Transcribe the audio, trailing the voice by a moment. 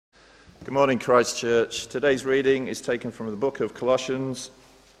Good morning, Christchurch. Today's reading is taken from the book of Colossians,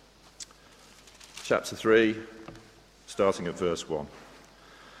 chapter 3, starting at verse 1.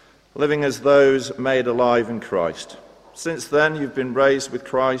 Living as those made alive in Christ. Since then you've been raised with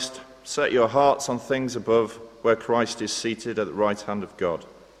Christ. Set your hearts on things above, where Christ is seated at the right hand of God.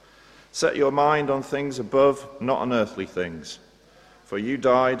 Set your mind on things above, not on earthly things. For you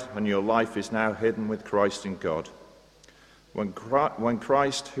died, and your life is now hidden with Christ in God. When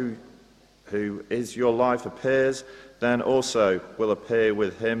Christ, who is your life, appears, then also will appear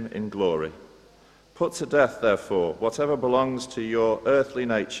with him in glory. Put to death, therefore, whatever belongs to your earthly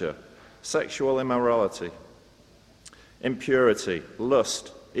nature: sexual immorality, impurity,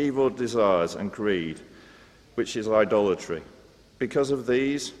 lust, evil desires, and greed, which is idolatry. Because of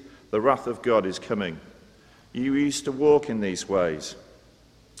these, the wrath of God is coming. You used to walk in these ways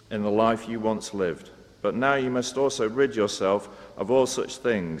in the life you once lived. But now you must also rid yourself of all such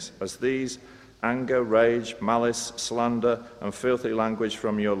things as these: anger, rage, malice, slander, and filthy language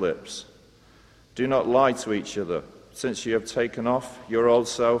from your lips. Do not lie to each other, since you have taken off your old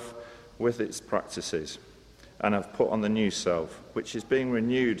self with its practices, and have put on the new self, which is being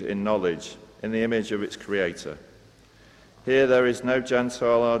renewed in knowledge, in the image of its Creator. Here there is no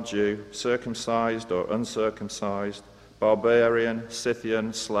Gentile or Jew, circumcised or uncircumcised, barbarian,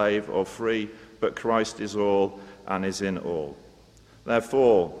 Scythian, slave, or free, but Christ is all and is in all.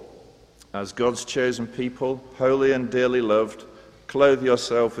 Therefore, as God's chosen people, holy and dearly loved, clothe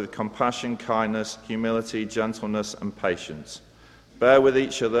yourself with compassion, kindness, humility, gentleness, and patience. Bear with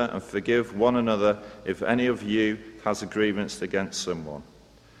each other and forgive one another if any of you has a grievance against someone.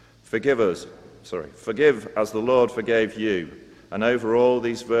 Forgive as the Lord forgave you, and over all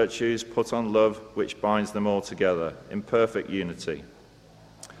these virtues put on love, which binds them all together in perfect unity.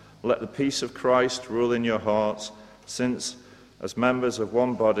 Let the peace of Christ rule in your hearts, since, as members of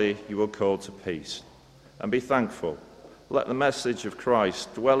one body, you are called to peace. And be thankful. Let the message of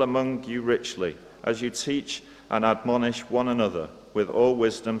Christ dwell among you richly, as you teach and admonish one another with all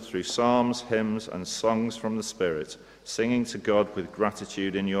wisdom through psalms, hymns, and songs from the Spirit, singing to God with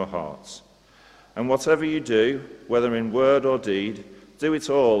gratitude in your hearts. And whatever you do, whether in word or deed, do it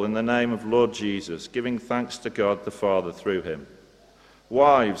all in the name of Lord Jesus, giving thanks to God the Father through him.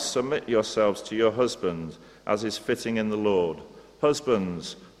 Wives, submit yourselves to your husbands, as is fitting in the Lord.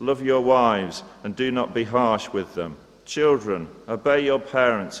 Husbands, love your wives, and do not be harsh with them. Children, obey your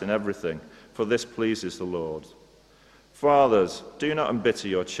parents in everything, for this pleases the Lord. Fathers, do not embitter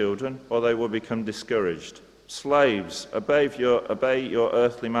your children, or they will become discouraged. Slaves, obey your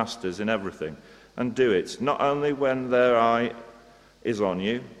earthly masters in everything, and do it, not only when their eye is on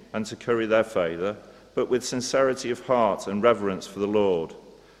you, and to curry their favour, but with sincerity of heart and reverence for the Lord.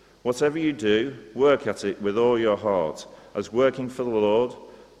 Whatever you do, work at it with all your heart, as working for the Lord,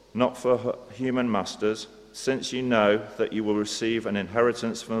 not for human masters, since you know that you will receive an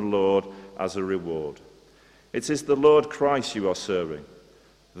inheritance from the Lord as a reward. It is the Lord Christ you are serving.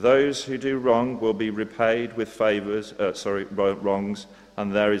 Those who do wrong will be repaid with wrongs,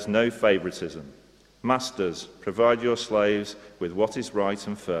 and there is no favoritism. Masters, provide your slaves with what is right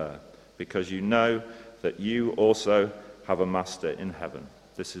and fair, because you know that you also have a master in heaven.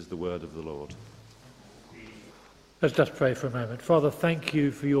 This is the word of the Lord. Let's just pray for a moment. Father, thank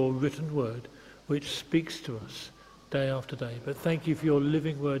you for your written word, which speaks to us day after day. But thank you for your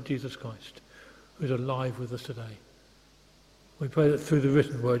living word, Jesus Christ, who is alive with us today. We pray that through the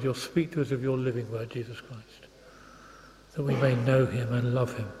written word, you'll speak to us of your living word, Jesus Christ, that we may know him and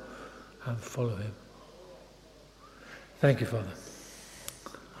love him and follow him. Thank you, Father.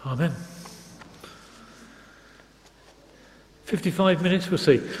 Amen. 55 minutes, we'll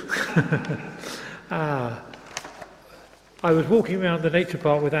see. I was walking around the nature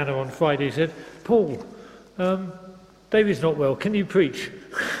park with Anna on Friday. He said, Paul, David's not well, can you preach?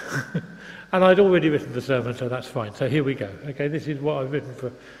 And I'd already written the sermon, so that's fine. So here we go. Okay, this is what I've written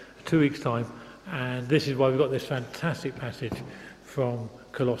for 2 weeks' time, and this is why we've got this fantastic passage from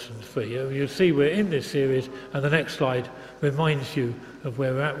Colossians 3. You'll see we're in this series, and the next slide reminds you of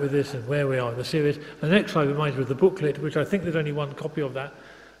where we're at with this and where we are in the series. And the next slide reminds you of the booklet, which I think there's only one copy of that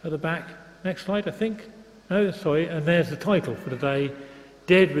at the back. Next slide, I think. No, sorry. And there's the title for today: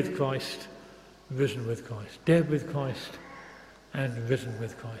 Dead with Christ, Risen with Christ. Dead with Christ and risen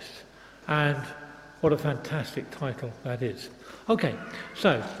with Christ. And what a fantastic title that is. Okay,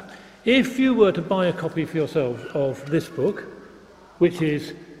 so if you were to buy a copy for yourselves of this book, which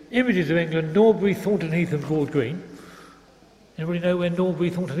is Images of England, Norbury, Thornton Heath and Broad Green. Anybody know where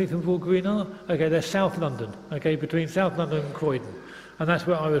Norbury, Thornton Heath and Broad Green are? Okay, they're South London, okay, between South London and Croydon. And that's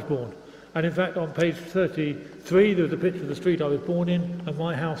where I was born. And in fact, on page 33, there was a picture of the street I was born in, and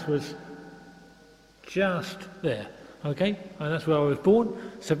my house was just there. Okay, and that's where I was born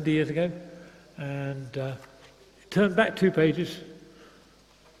 70 years ago. And turn back 2 pages.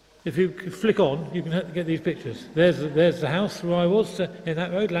 If you flick on, you can get these pictures. There's the house where I was in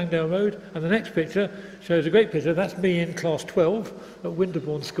that road, Langdale Road, and the next picture shows a great picture. That's me in class 12 at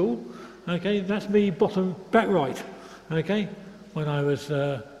Winterbourne School. Okay, that's me bottom back right. Okay, when I was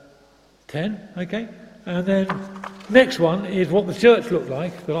 10. Okay, and then next one is what the church looked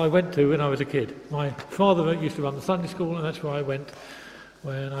like that I went to when I was a kid. My father used to run the Sunday school, and that's where I went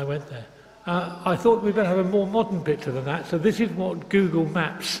when I went there. I thought we'd better have a more modern picture than that, so this is what Google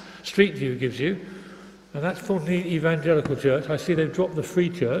Maps Street View gives you, and that's Thornton Evangelical Church. I see they've dropped the Free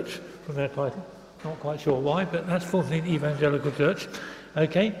Church from their title, not quite sure why, but that's Thornton Evangelical Church.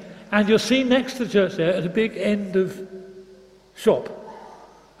 Okay, and you'll see next to the church there at a big end of shop,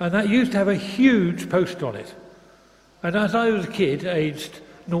 and that used to have a huge poster on it. And as I was a kid, aged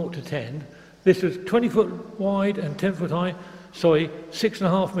 0 to 10, this was 20 foot wide and 10 foot high,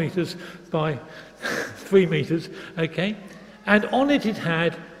 6.5 metres by 3 metres, okay? And on it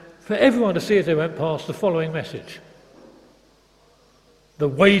had, for everyone to see as they went past, the following message. The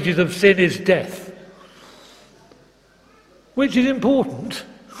wages of sin is death. Which is important,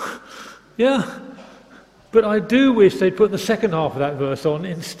 yeah? But I do wish they'd put the second half of that verse on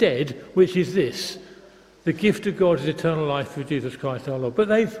instead, which is this. The gift of God is eternal life through Jesus Christ our Lord. But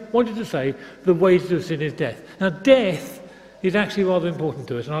they wanted to say the wages of sin is death. Now death is actually rather important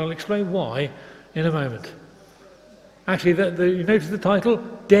to us, and I'll explain why in a moment. Actually, you notice the title,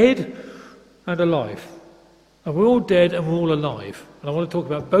 Dead and Alive. And we're all dead and we're all alive. And I want to talk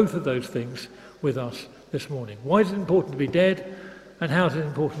about both of those things with us this morning. Why is it important to be dead, and how is it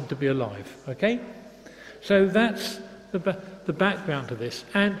important to be alive? Okay? So that's the background to this.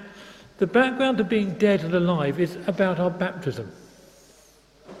 And the background to being dead and alive is about our baptism.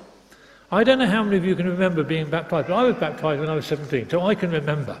 I don't know how many of you can remember being baptised, but I was baptised when I was 17, so I can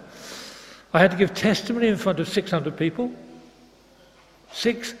remember. I had to give testimony in front of 600 people.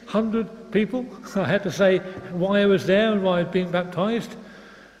 600 people. I had to say why I was there and why I was being baptised.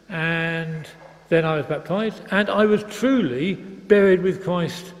 And then I was baptised. And I was truly buried with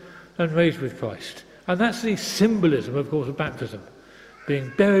Christ and raised with Christ. And that's the symbolism, of course, of baptism.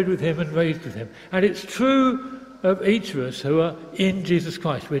 Being buried with him and raised with him. And it's true of each of us who are in Jesus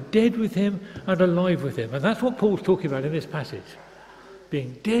Christ. We're dead with him and alive with him. And that's what Paul's talking about in this passage.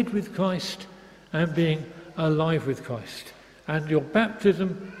 Being dead with Christ and being alive with Christ. And your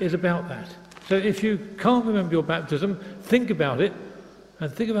baptism is about that. So if you can't remember your baptism, think about it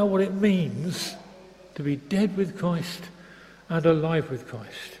and think about what it means to be dead with Christ and alive with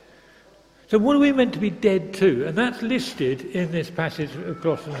Christ. So what are we meant to be dead to? And that's listed in this passage of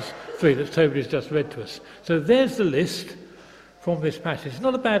Colossians 3 that Toby's just read to us. So there's the list from this passage. It's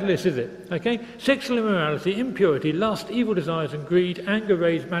not a bad list, is it? Okay? Sexual immorality, impurity, lust, evil desires and greed, anger,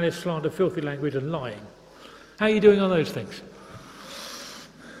 rage, malice, slander, filthy language and lying. How are you doing on those things?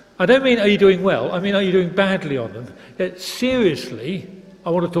 I don't mean are you doing well, I mean are you doing badly on them? Seriously,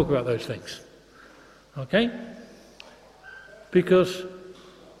 I want to talk about those things. Okay? Because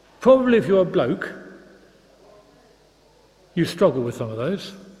probably if you're a bloke, you struggle with some of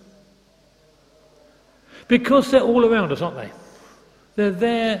those. Because they're all around us, aren't they? They're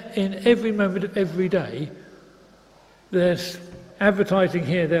there in every moment of every day. There's advertising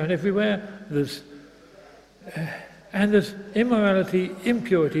here, there and everywhere. There's immorality,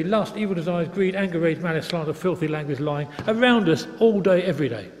 impurity, lust, evil desires, greed, anger, rage, malice, slander, filthy language, lying, around us all day, every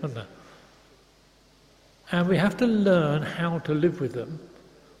day, aren't they? And we have to learn how to live with them,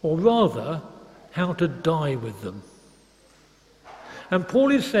 or rather, how to die with them. And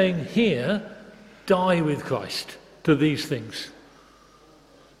Paul is saying here, die with Christ to these things.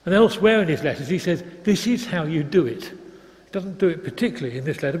 And elsewhere in his letters he says, this is how you do it. He doesn't do it particularly in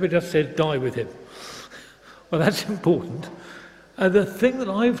this letter, but he just says, die with him. Well, that's important. And the thing that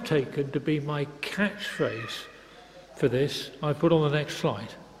I've taken to be my catchphrase for this, I put on the next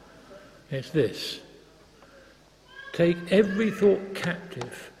slide. It's this. Take every thought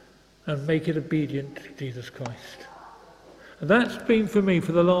captive and make it obedient to Jesus Christ. And that's been for me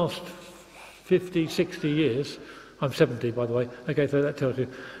for the last 50, 60 years. I'm 70, by the way. Okay, so that tells you.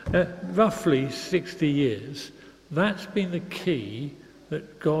 Roughly 60 years. That's been the key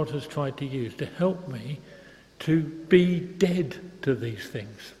that God has tried to use to help me to be dead to these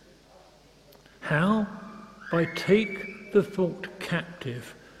things. How? By take the thought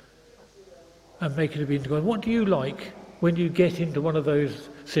captive and make it obedient to God. What do you like when you get into one of those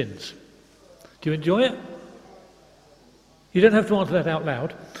sins? Do you enjoy it? You don't have to answer that out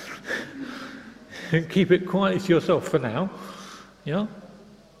loud. Keep it quiet to yourself for now. Yeah?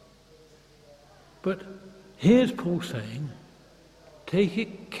 But here's Paul saying, take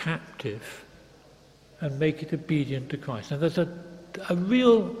it captive and make it obedient to Christ. Now there's a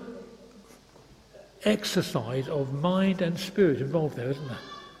real exercise of mind and spirit involved there, isn't there?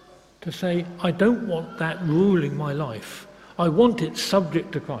 To say, I don't want that ruling my life. I want it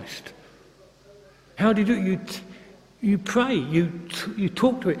subject to Christ. How do you do it? You pray, you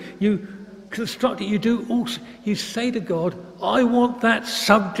talk to it, you construct it, you do also. You say to God, I want that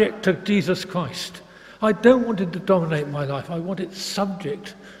subject to Jesus Christ. I don't want it to dominate my life. I want it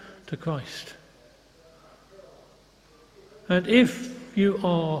subject to Christ. And if you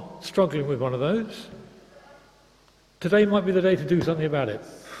are struggling with one of those, today might be the day to do something about it.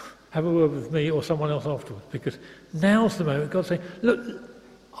 Have a word with me or someone else afterwards, because now's the moment God's saying, look,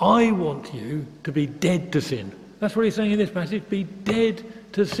 I want you to be dead to sin. That's what he's saying in this passage, be dead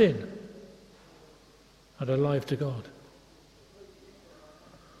to sin and alive to God.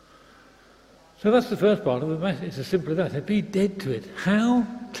 So that's the first part of the message. It's as simple as that. Be dead to it. How?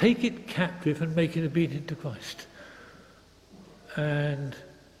 Take it captive and make it obedient to Christ. And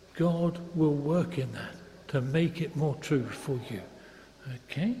God will work in that to make it more true for you.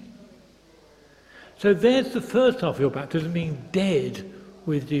 Okay? So there's the first half of your baptism, being dead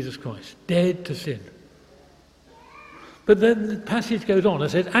with Jesus Christ. Dead to sin. But then the passage goes on and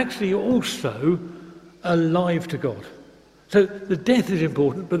says, actually you're also alive to God. So the death is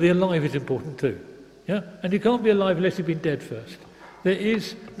important, but the alive is important too. Yeah? And you can't be alive unless you've been dead first. There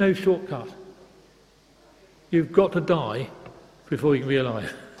is no shortcut. You've got to die before you can be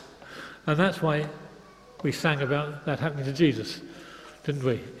alive. And that's why we sang about that happening to Jesus, didn't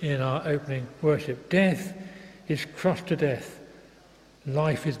we, in our opening worship. Death is crushed to death.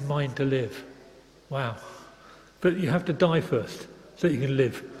 Life is mine to live. Wow. But you have to die first so that you can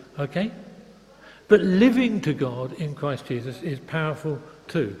live. Okay? But living to God in Christ Jesus is powerful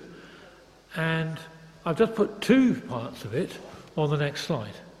too. And I've just put two parts of it on the next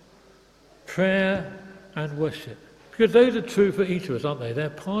slide. Prayer and worship. Because those are true for each of us, aren't they? They're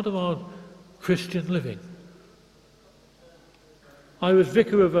part of our Christian living. I was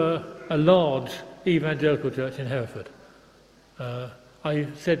vicar of a large evangelical church in Hereford. I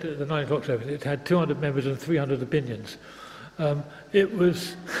said at the 9 o'clock service it had 200 members and 300 opinions. It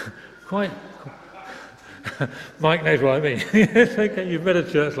was quite... Mike knows what I mean. Yes, okay, you've met a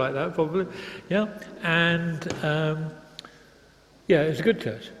church like that probably. Yeah, and yeah, it's a good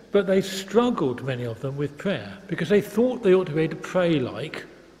church. But they struggled, many of them, with prayer because they thought they ought to be able to pray like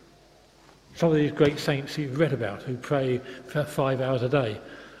some of these great saints you've read about who pray for 5 hours a day.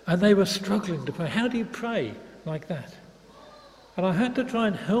 And they were struggling to pray. How do you pray like that? And I had to try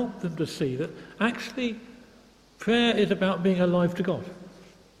and help them to see that actually prayer is about being alive to God.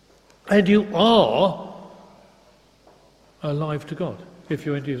 And you are alive to God if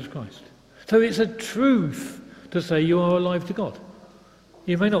you're in Jesus Christ. So it's a truth to say you are alive to God.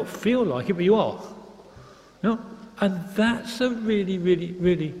 You may not feel like it, but you are. No? And that's a really, really,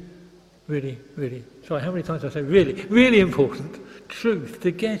 really, really, really, sorry, how many times did I say really, really important truth to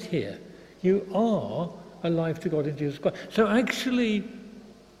get here. You are alive to God in Jesus Christ. So actually,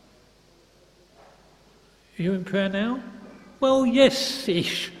 are you in prayer now? Well,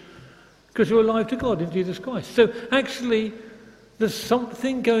 yes-ish, because you're alive to God in Jesus Christ. So actually, there's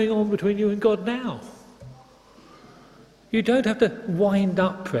something going on between you and God now. You don't have to wind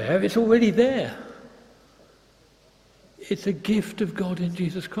up prayer, it's already there. It's a gift of God in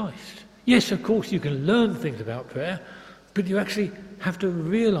Jesus Christ. Yes, of course, you can learn things about prayer, but you actually have to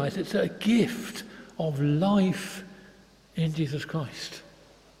realise it's a gift of life in Jesus Christ.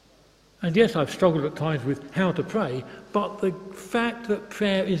 And yes, I've struggled at times with how to pray, but the fact that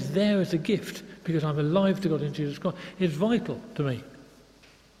prayer is there as a gift, because I'm alive to God in Jesus Christ, is vital to me.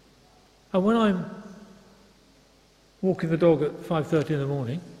 And when I'm walking the dog at 5:30 in the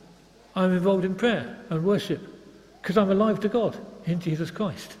morning, I'm involved in prayer and worship, because I'm alive to God in Jesus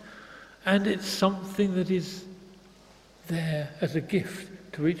Christ. And it's something that is there as a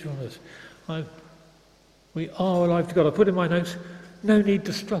gift to each one of us. We are alive to God. I put in my notes, no need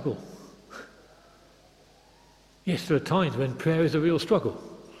to struggle. Yes, there are times when prayer is a real struggle,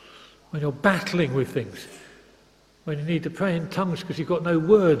 when you're battling with things, when you need to pray in tongues because you've got no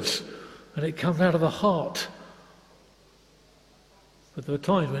words and it comes out of the heart. But there are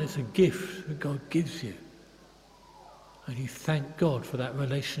times when it's a gift that God gives you and you thank God for that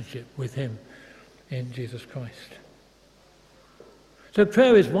relationship with him in Jesus Christ. So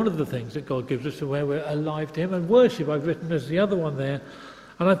prayer is one of the things that God gives us to where we're alive to him, and worship I've written as the other one there,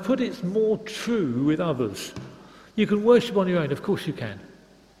 and I've put it's more true with others. You can worship on your own, of course you can.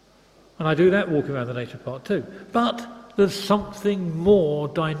 And I do that walking around the nature park too. But there's something more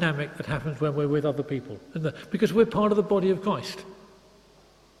dynamic that happens when we're with other people, because we're part of the body of Christ.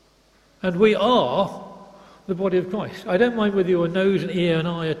 And we are the body of Christ. I don't mind whether you're a nose, an ear, an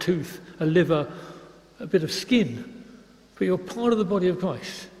eye, a tooth, a liver, a bit of skin, but you're part of the body of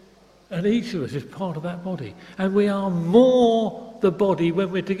Christ. And each of us is part of that body. And we are more the body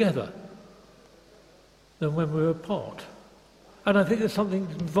when we're together than when we're apart. And I think there's something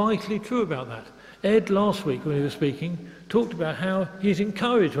vitally true about that. Ed, last week when he was speaking, talked about how he's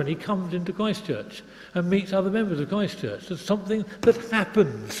encouraged when he comes into Christchurch and meets other members of Christchurch. There's something that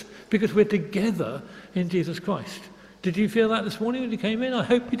happens because we're together in Jesus Christ. Did you feel that this morning when you came in? I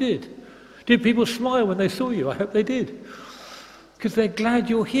hope you did. Did people smile when they saw you? I hope they did. Because they're glad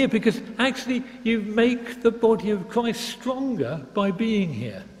you're here, because actually you make the body of Christ stronger by being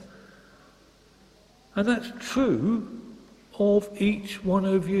here. And that's true of each one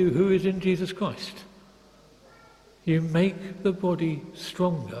of you who is in Jesus Christ. You make the body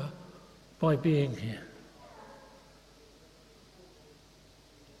stronger by being here.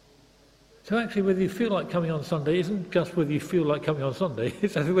 So actually whether you feel like coming on Sunday isn't just whether you feel like coming on Sunday,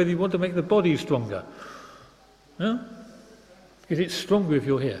 it's actually whether you want to make the body stronger. Yeah? Because it's stronger if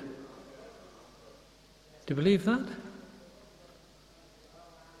you're here. Do you believe that?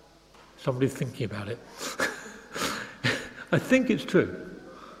 Somebody's thinking about it. I think it's true.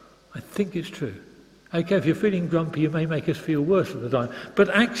 I think it's true. Okay, if you're feeling grumpy, you may make us feel worse at the time. But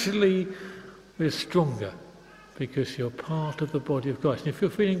actually, we're stronger because you're part of the body of Christ. And if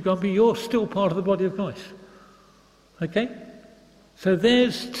you're feeling grumpy, you're still part of the body of Christ. Okay? So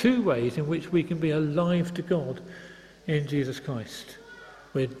there's two ways in which we can be alive to God in Jesus Christ.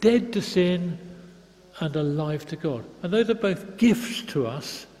 We're dead to sin and alive to God. And those are both gifts to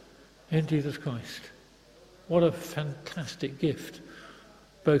us in Jesus Christ. What a fantastic gift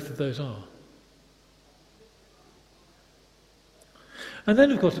both of those are. And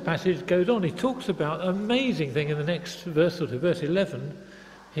then, of course, the passage goes on. He talks about an amazing thing in the next verse, or two, verse 11.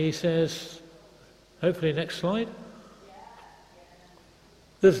 He says, hopefully next slide,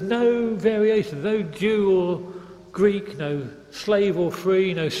 there's no variation, no Jew or Greek, no slave or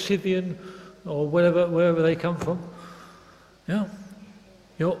free, no Scythian or wherever they come from. Yeah.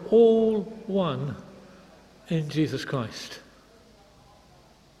 You're all one in Jesus Christ.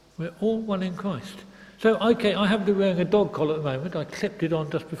 We're all one in Christ. So, okay, I happen to be wearing a dog collar at the moment. I clipped it on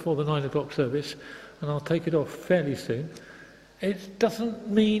just before the 9 o'clock service, and I'll take it off fairly soon. It doesn't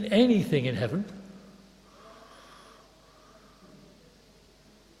mean anything in heaven.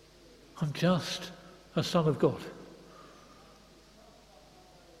 I'm just a son of God.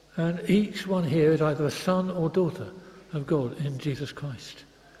 And each one here is either a son or daughter of God in Jesus Christ.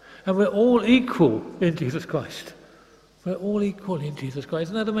 And we're all equal in Jesus Christ. We're all equal in Jesus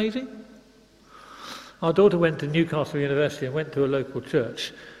Christ. Isn't that amazing? Our daughter went to Newcastle University and went to a local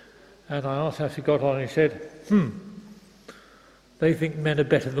church. And I asked how she got on, and she said, they think men are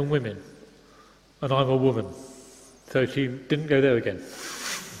better than women. And I'm a woman. So she didn't go there again.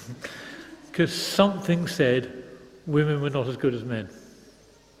 Because something said women were not as good as men.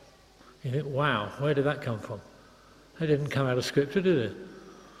 You think, wow, where did that come from? It didn't come out of Scripture, did it?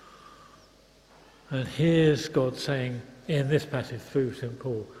 And here's God saying in this passage through St.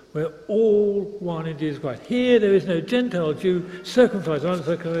 Paul, we're all one in Jesus Christ. Here there is no Gentile, Jew, circumcised,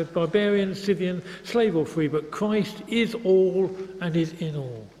 uncircumcised, barbarian, Scythian, slave or free, but Christ is all and is in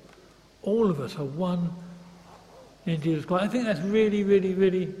all. All of us are one in Jesus Christ. I think that's really, really,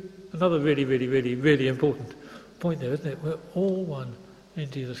 really, another really, really, really, really important point there, isn't it? We're all one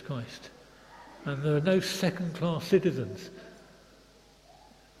in Jesus Christ. And there are no second-class citizens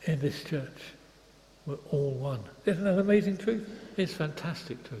in this church. We're all one. Isn't that an amazing truth? It's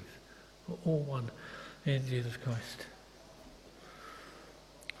fantastic truth. We're all one in Jesus Christ.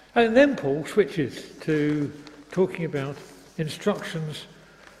 And then Paul switches to talking about instructions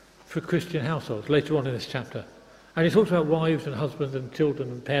for Christian households later on in this chapter. And he talks about wives and husbands and children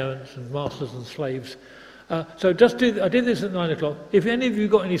and parents and masters and slaves. So I did this at 9 o'clock. If any of you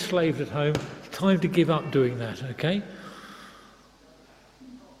got any slaves at home, it's time to give up doing that, okay?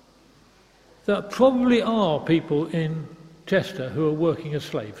 There probably are people in Chester who are working as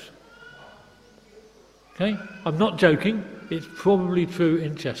slaves. Okay? I'm not joking. It's probably true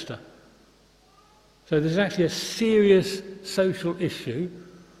in Chester. So there's actually a serious social issue,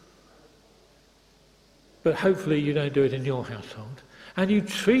 but hopefully you don't do it in your household. And you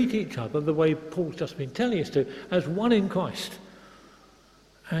treat each other the way Paul's just been telling us to, as one in Christ.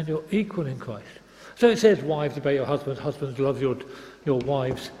 And you're equal in Christ. So it says, wives, obey your husbands, husbands, love your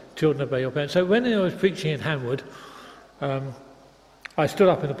wives, children, obey your parents. So when I was preaching in Hanwood, I stood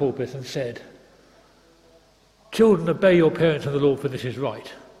up in the pulpit and said, children, obey your parents in the Lord, for this is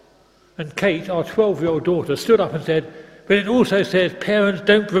right. And Kate, our 12-year-old daughter, stood up and said, but it also says, parents,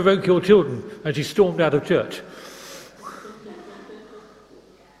 don't provoke your children, and she stormed out of church.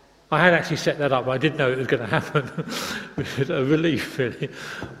 I had actually set that up, but I didn't know it was going to happen, which is a relief, really.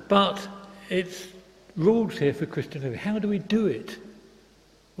 But it's rules here for Christian living. How do we do it?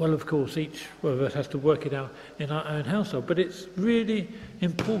 Well, of course, each one of us has to work it out in our own household, but it's really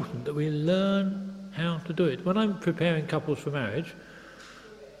important that we learn how to do it. When I'm preparing couples for marriage,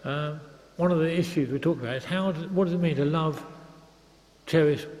 one of the issues we talk about is what does it mean to love,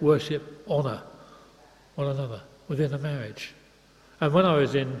 cherish, worship, honour one another within a marriage? And when I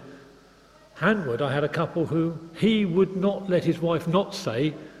was in Hanwood, I had a couple who he would not let his wife not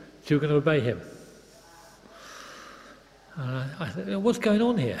say she was going to obey him. And I thought, what's going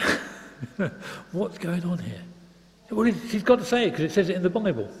on here? What's going on here? Well, she's got to say it because it says it in the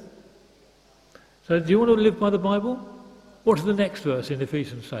Bible. So do you want to live by the Bible? What does the next verse in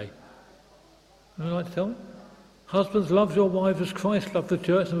Ephesians say? Would you like to tell me? Husbands, love your wives as Christ loved the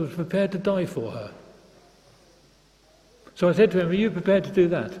church and was prepared to die for her. So I said to him, are you prepared to do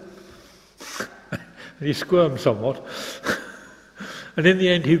that? And he squirmed somewhat. And in the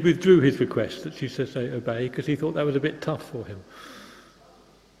end he withdrew his request that she said say obey, because he thought that was a bit tough for him.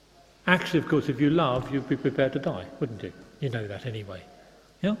 Actually, of course, if you love, you'd be prepared to die, wouldn't you? You know that anyway.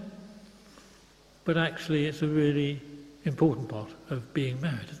 Yeah? But actually it's a really important part of being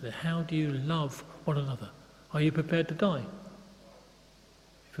married, isn't it? How do you love one another? Are you prepared to die?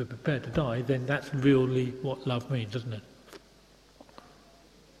 If you're prepared to die, then that's really what love means, isn't it?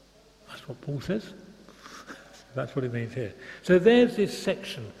 That's what Paul says. That's what it means here. So there's this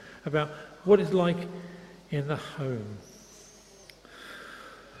section about what it's like in the home.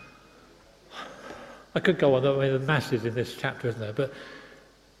 I could go on, the masses in this chapter, isn't there? But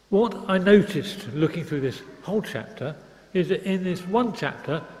what I noticed looking through this whole chapter is that in this one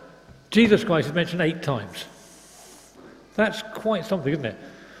chapter, Jesus Christ is mentioned 8 times. That's quite something, isn't it?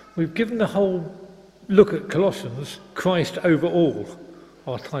 We've given the whole look at Colossians, Christ over all,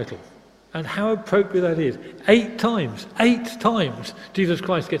 our title. And how appropriate that is. 8 times Jesus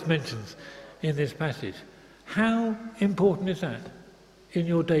Christ gets mentioned in this passage. How important is that in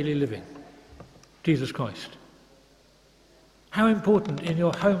your daily living? Jesus Christ. How important in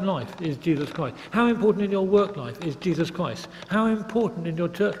your home life is Jesus Christ? How important in your work life is Jesus Christ? How important in your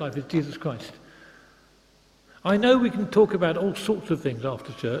church life is Jesus Christ? I know we can talk about all sorts of things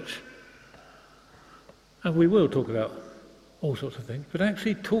after church, and we will talk about all sorts of things, but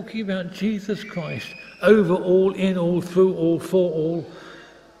actually talking about Jesus Christ over all, in all, through all, for all,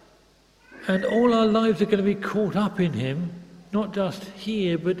 and all our lives are going to be caught up in him, not just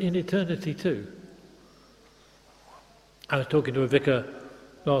here but in eternity too. I was talking to a vicar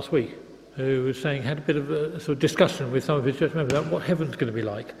last week who was saying, had a bit of a sort of discussion with some of his church members about what heaven's going to be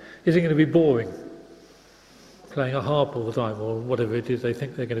like. Is it going to be boring, playing a harp all the time, or whatever it is they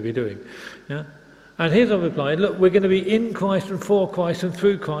think they're going to be doing? Yeah? And his reply, look, we're going to be in Christ and for Christ and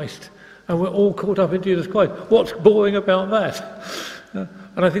through Christ, and we're all caught up in Jesus Christ. What's boring about that?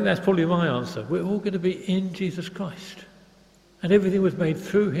 And I think that's probably my answer. We're all going to be in Jesus Christ. And everything was made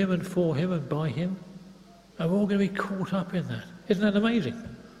through him and for him and by him. And we're all going to be caught up in that. Isn't that amazing?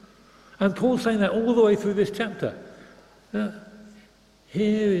 And Paul's saying that all the way through this chapter.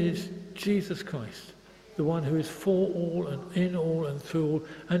 Here is Jesus Christ, the one who is for all and in all and through all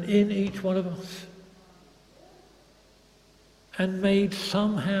and in each one of us. And made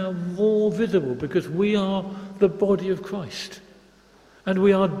somehow more visible because we are the body of Christ. And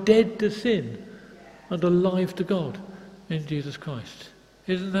we are dead to sin and alive to God in Jesus Christ.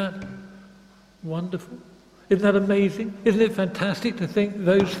 Isn't that wonderful? Isn't that amazing? Isn't it fantastic to think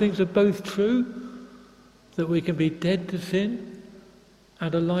those things are both true? That we can be dead to sin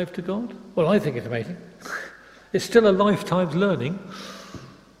and alive to God? Well, I think it's amazing. It's still a lifetime's learning.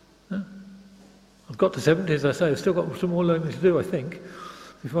 I've got to 70, as I say. I've still got some more learning to do, I think,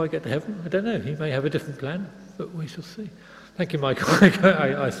 before I get to heaven. I don't know. He may have a different plan, but we shall see. Thank you, Michael.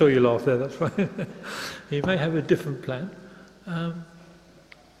 I saw you laugh there, that's right. He may have a different plan.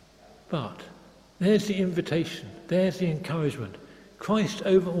 But there's the invitation. There's the encouragement. Christ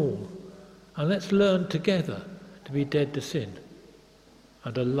over all. And let's learn together to be dead to sin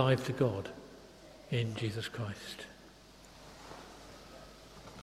and alive to God in Jesus Christ.